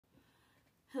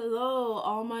Hello,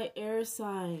 all my air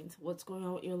signs. What's going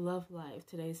on with your love life?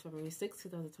 Today is February 6,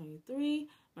 2023.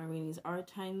 My readings are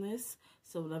timeless,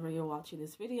 so whenever you're watching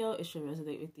this video, it should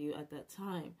resonate with you at that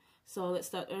time. So let's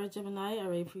start Air Gemini. I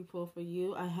already pre-pulled for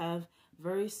you. I have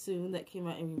very soon that came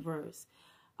out in reverse.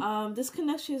 This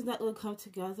connection is not going to come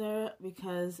together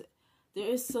because there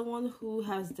is someone who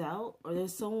has doubt, or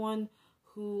there's someone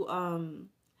who,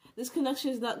 this connection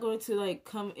is not going to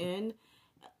come in,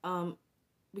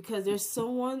 because there's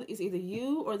someone, it's either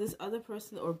you or this other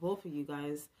person or both of you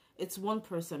guys. It's one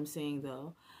person I'm saying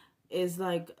though. Is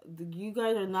like you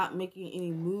guys are not making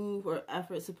any move or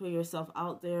efforts to put yourself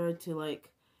out there to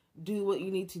do what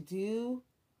you need to do.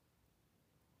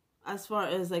 As far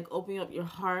as opening up your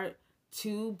heart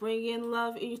to bring in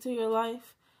love into your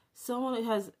life.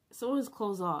 Someone's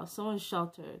closed off, someone's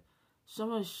sheltered,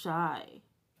 someone's shy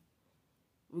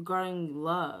regarding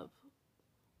love.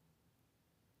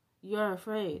 You're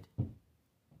afraid.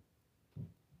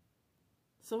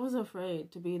 Someone's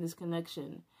afraid to be in this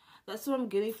connection. That's what I'm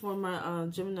getting for my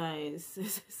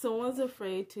Geminis. Someone's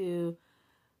afraid to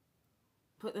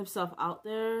put themselves out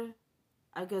there.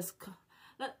 I guess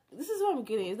this is what I'm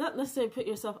getting. It's not necessarily put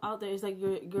yourself out there. It's like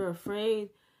you're afraid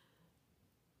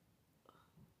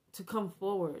to come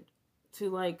forward,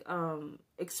 to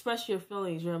express your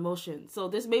feelings, your emotions. So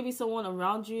this may be someone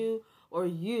around you or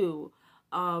you.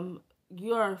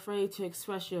 You are afraid to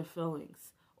express your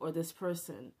feelings, or this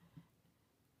person.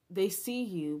 They see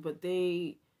you, but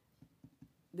they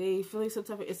feeling some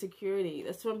type of insecurity.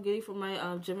 That's what I'm getting for my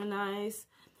Geminis.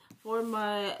 For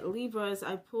my Libras,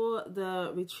 I pull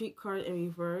the Retreat card in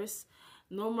reverse.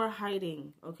 No more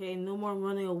hiding, okay? No more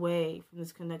running away from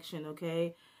this connection,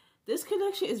 okay? This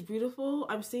connection is beautiful.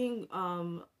 I'm seeing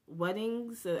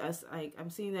weddings. As I'm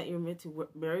seeing that you're meant to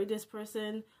marry this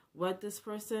person, wed this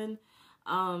person.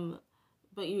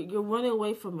 But you're running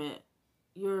away from it.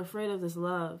 You're afraid of this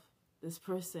love, this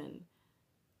person.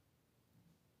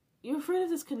 You're afraid of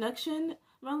this connection,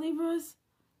 my Libras.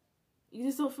 You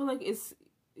just don't feel like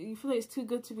you feel like it's too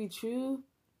good to be true.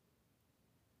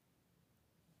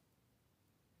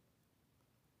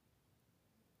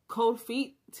 Cold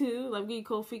feet too. I'm getting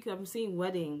cold feet because I'm seeing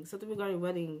weddings. Something regarding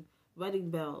wedding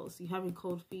bells. You having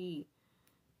cold feet.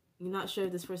 You're not sure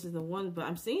if this person's the one, but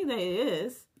I'm seeing that it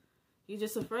is. You're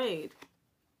just afraid,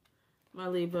 my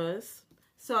Libras.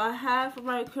 So I have for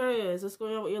my Aquarius, what's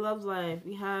going on with your love life?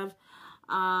 We have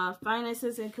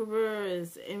finances and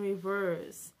careers in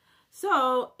reverse.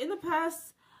 So in the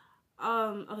past,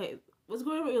 okay, what's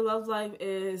going on with your love life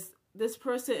is this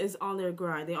person is on their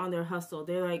grind. They're on their hustle.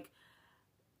 They're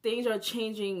things are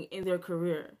changing in their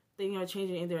career. Things are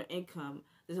changing in their income.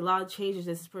 There's a lot of changes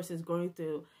that this person is going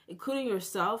through, including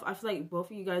yourself. I feel like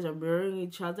both of you guys are mirroring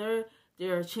each other.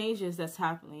 There are changes that's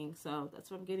happening. So that's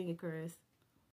what I'm getting, Aquarius.